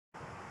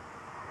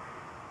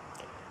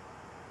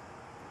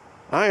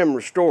I am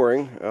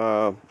restoring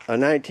a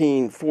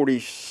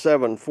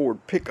 1947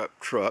 Ford pickup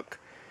truck,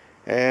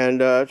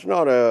 and it's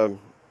not a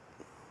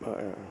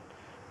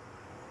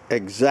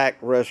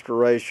exact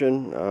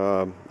restoration.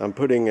 I'm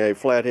putting a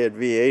flathead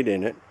V8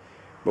 in it,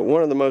 but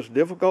one of the most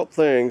difficult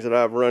things that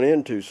I've run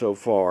into so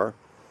far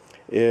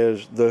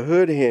is the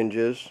hood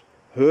hinges,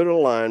 hood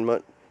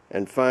alignment,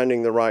 and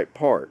finding the right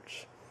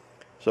parts.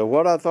 So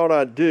what I thought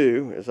I'd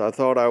do is I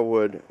thought I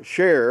would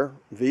share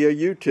via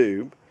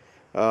YouTube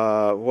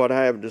what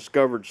I have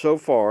discovered so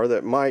far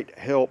that might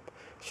help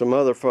some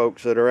other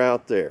folks that are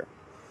out there.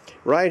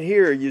 Right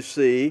here you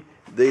see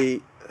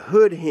the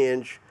hood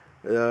hinge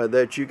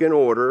that you can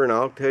order, and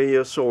I'll tell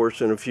you a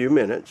source in a few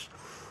minutes,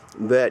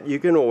 that you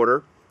can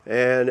order,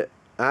 and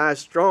I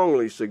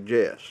strongly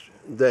suggest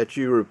that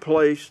you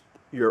replace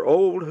your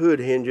old hood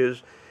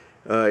hinges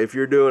if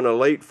you're doing a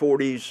late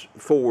 40s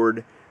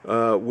Ford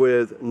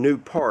with new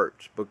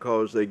parts,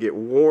 because they get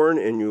worn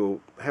and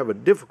you'll have a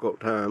difficult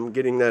time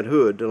getting that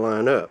hood to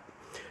line up.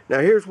 Now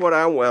here's what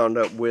I wound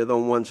up with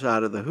on one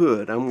side of the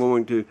hood. I'm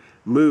going to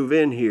move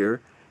in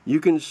here.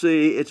 You can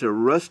see it's a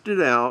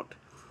rusted out,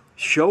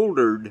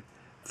 shouldered,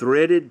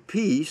 threaded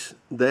piece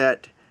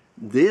that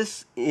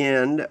this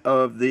end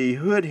of the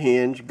hood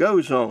hinge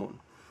goes on.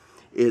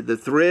 The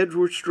threads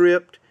were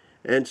stripped,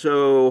 and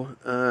so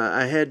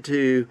I had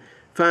to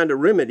find a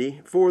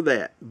remedy for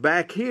that.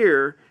 Back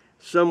here,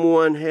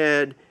 someone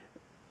had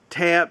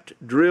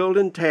drilled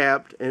and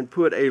tapped, and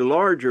put a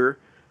larger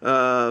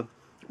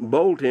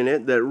bolt in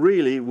it that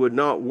really would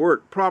not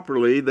work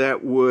properly,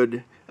 that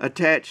would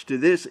attach to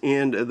this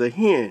end of the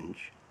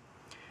hinge.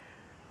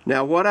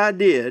 Now what I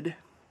did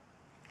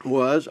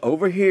was,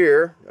 over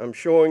here I'm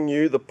showing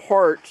you the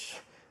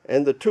parts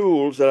and the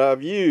tools that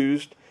I've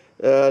used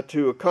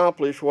to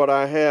accomplish what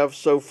I have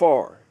so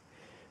far.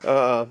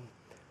 I'm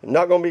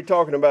not going to be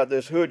talking about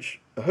this hood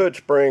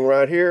spring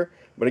right here,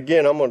 but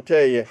again, I'm going to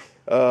tell you,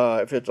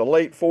 if it's a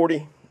late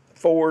 40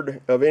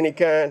 Ford of any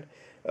kind,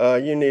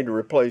 you need to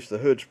replace the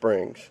hood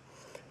springs.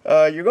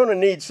 You're going to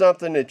need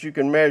something that you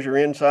can measure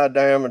inside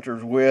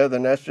diameters with,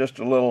 and that's just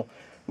a little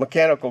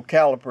mechanical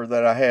caliper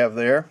that I have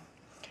there.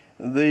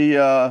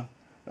 The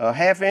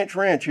half-inch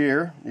wrench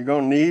here you're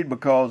going to need,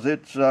 because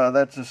it's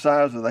that's the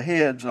size of the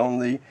heads on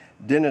the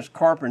Dennis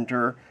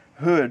Carpenter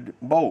hood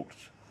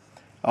bolts.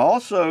 I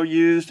also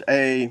used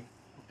a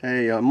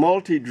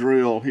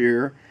multi-drill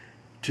here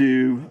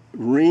to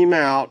ream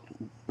out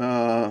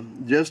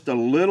just a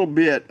little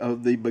bit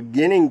of the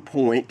beginning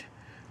point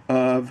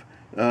of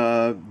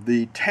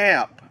the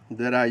tap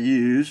that I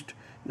used,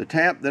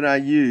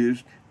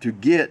 to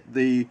get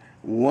the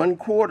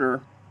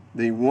 1/4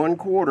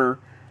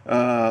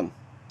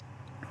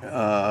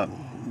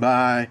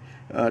 by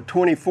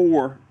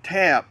 24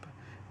 tap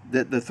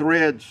that the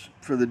threads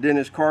for the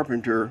Dennis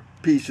Carpenter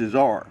pieces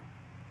are.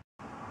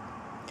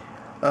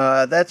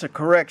 That's a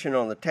correction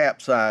on the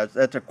tap size.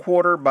 That's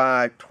 1/4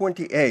 by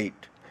 28,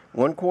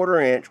 1/4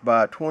 inch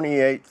by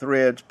 28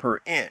 threads per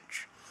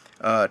inch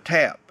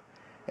tap.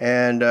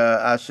 And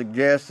I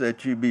suggest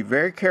that you be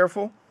very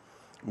careful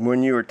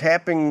when you are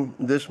tapping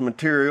this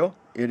material.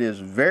 It is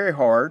very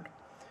hard.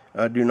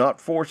 Do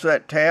not force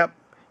that tap.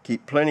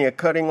 Keep plenty of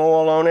cutting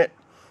oil on it,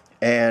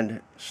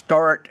 and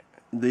start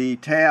the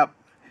tap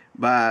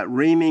by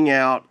reaming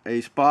out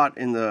a spot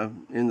in the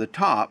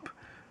top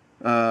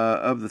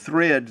of the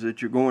threads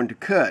that you're going to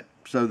cut,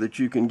 so that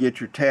you can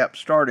get your tap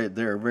started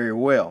there very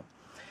well.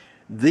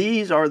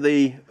 These are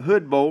the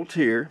hood bolts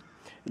here.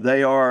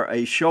 They are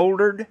a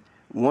shouldered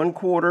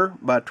 1/4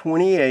 by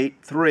 28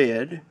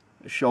 thread,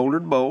 a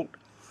shouldered bolt,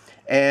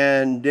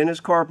 and Dennis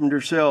Carpenter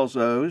sells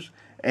those.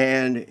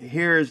 And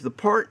here's the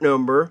part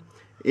number.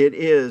 It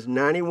is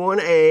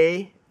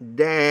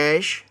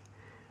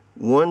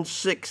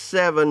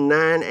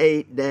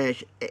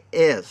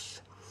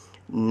 91A-16798-S.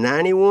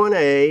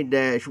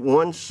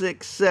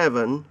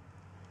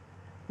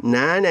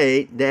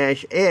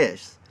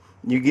 91A-16798-S.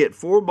 You get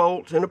 4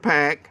 bolts in a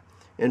pack,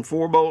 and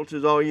 4 bolts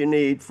is all you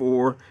need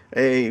for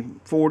a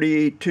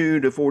 42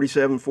 to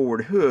 47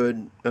 Ford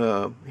hood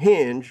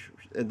hinge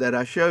that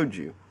I showed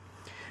you.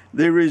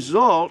 The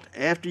result,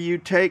 after you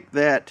take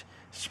that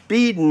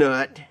speed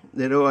nut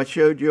that I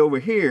showed you over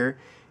here,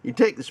 you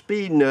take the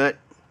speed nut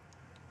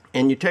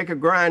and you take a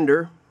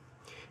grinder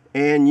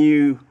and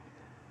you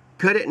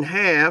cut it in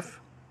half,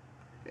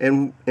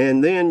 and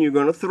then you're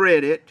going to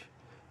thread it,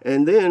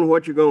 and then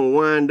what you're going to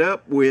wind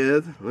up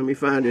with, let me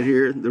find it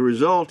here, the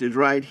result is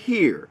right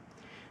here.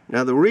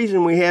 Now the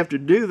reason we have to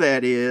do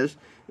that is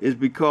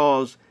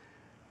because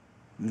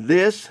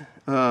this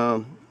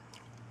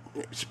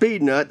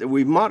speed nut that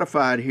we've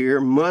modified here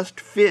must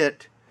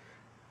fit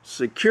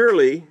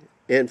securely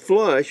and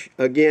flush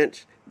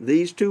against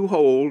these 2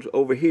 holes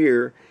over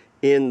here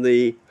in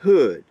the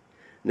hood.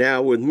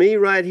 Now with me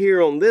right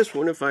here on this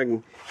one, if I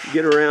can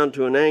get around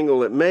to an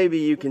angle that maybe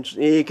you can't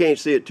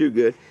see it too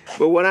good,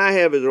 but what I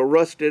have is a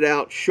rusted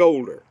out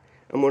shoulder.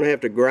 I'm going to have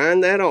to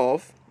grind that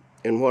off,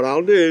 and what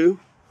I'll do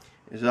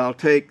is I'll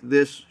take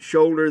this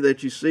shoulder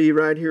that you see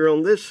right here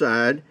on this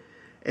side,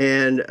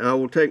 and I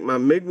will take my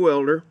MIG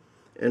welder,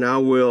 and I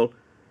will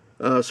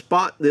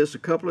spot this a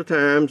couple of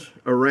times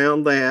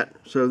around that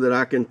so that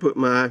I can put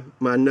my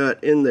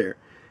nut in there.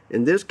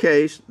 In this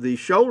case, the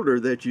shoulder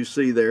that you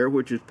see there,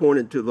 which is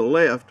pointed to the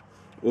left,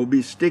 will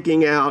be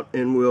sticking out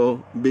and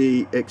will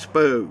be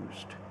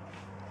exposed.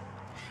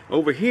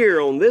 Over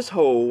here on this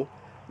hole,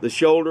 the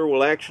shoulder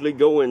will actually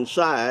go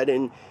inside,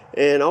 and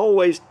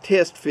always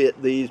test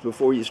fit these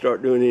before you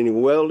start doing any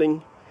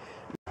welding.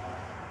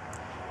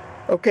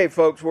 Okay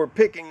folks, we're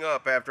picking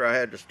up after I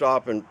had to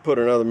stop and put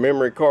another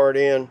memory card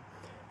in.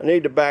 I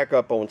need to back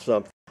up on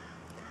something.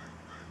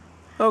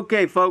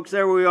 Okay folks,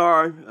 there we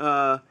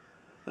are,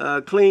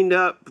 cleaned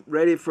up,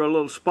 ready for a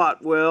little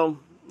spot weld.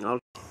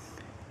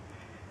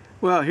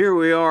 Well, here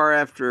we are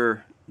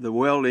after the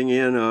welding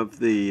in of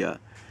the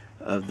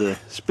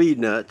speed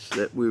nuts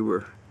that we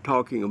were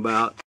talking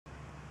about.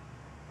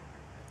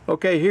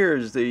 Okay,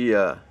 here's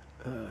the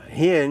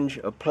hinge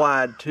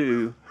applied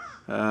to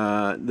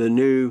the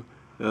new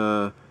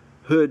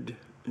hood,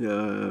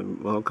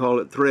 I'll call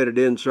it threaded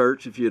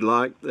inserts if you'd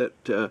like,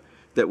 that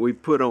we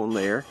put on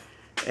there.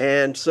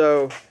 And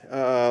so,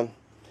 and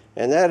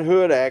that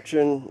hood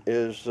action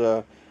is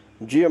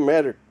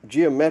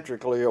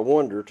geometrically a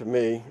wonder to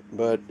me,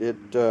 but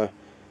from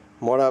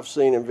what I've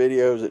seen in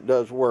videos, it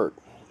does work.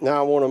 Now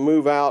I want to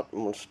move out, I'm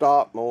going to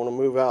stop, I want to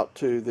move out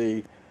to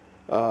the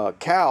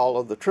cowl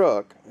of the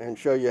truck and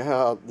show you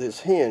how this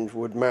hinge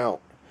would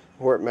mount,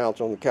 where it mounts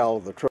on the cowl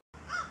of the truck.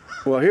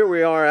 Well, here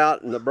we are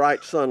out in the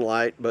bright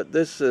sunlight, but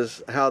this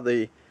is how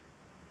the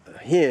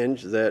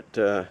hinge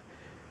that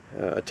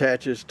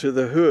attaches to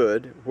the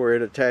hood, where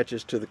it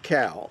attaches to the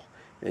cowl.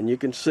 And you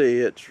can see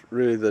it's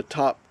really the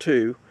top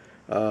two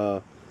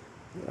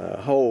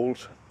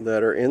holes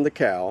that are in the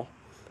cowl,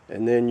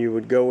 and then you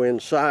would go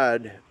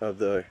inside of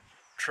the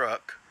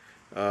truck,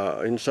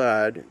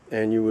 inside,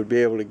 and you would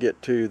be able to get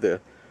to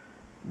the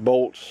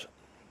bolts,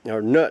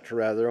 or nuts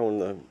rather, on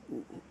the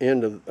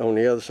end of, on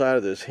the other side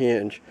of this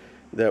hinge,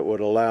 that would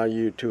allow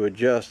you to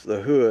adjust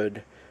the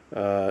hood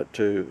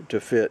to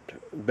fit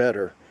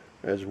better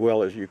as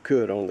well as you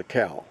could on the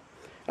cowl.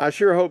 I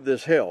sure hope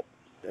this helped,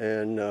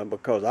 and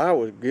because I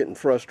was getting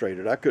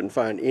frustrated. I couldn't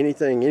find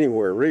anything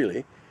anywhere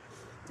really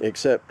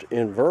except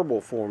in verbal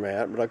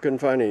format, but I couldn't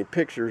find any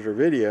pictures or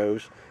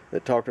videos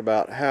that talked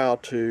about how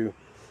to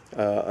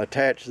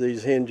attach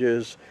these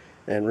hinges,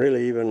 and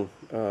really even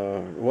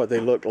what they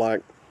look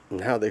like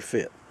and how they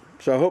fit.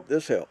 So I hope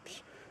this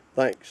helps.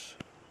 Thanks.